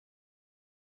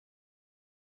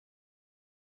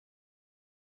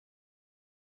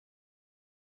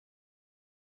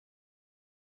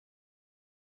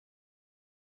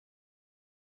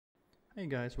Hey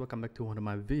guys, welcome back to one of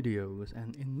my videos,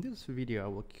 and in this video I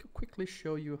will quickly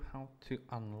show you how to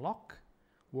unlock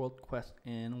world quest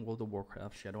in World of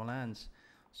Warcraft Shadowlands.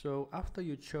 So after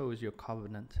you chose your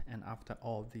covenant and after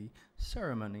all the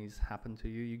ceremonies happen to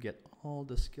you, you get all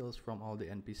the skills from all the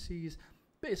NPCs.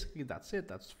 Basically that's it,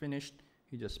 that's finished.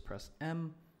 You just press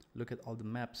M, look at all the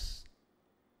maps,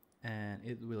 and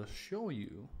it will show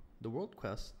you the world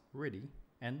quest ready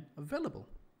and available.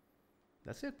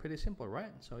 That's it, pretty simple,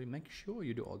 right? So you make sure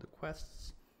you do all the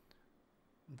quests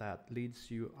that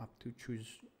leads you up to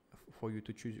for you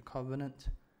to choose your covenant,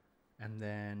 and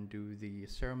then do the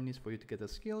ceremonies for you to get the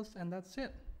skills, and that's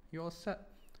it. You're all set.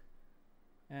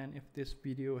 And if this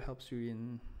video helps you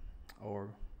in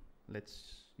or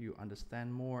lets you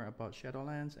understand more about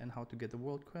Shadowlands and how to get the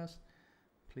world quest,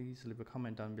 please leave a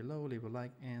comment down below, leave a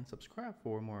like, and subscribe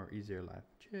for more easier life.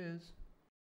 Cheers.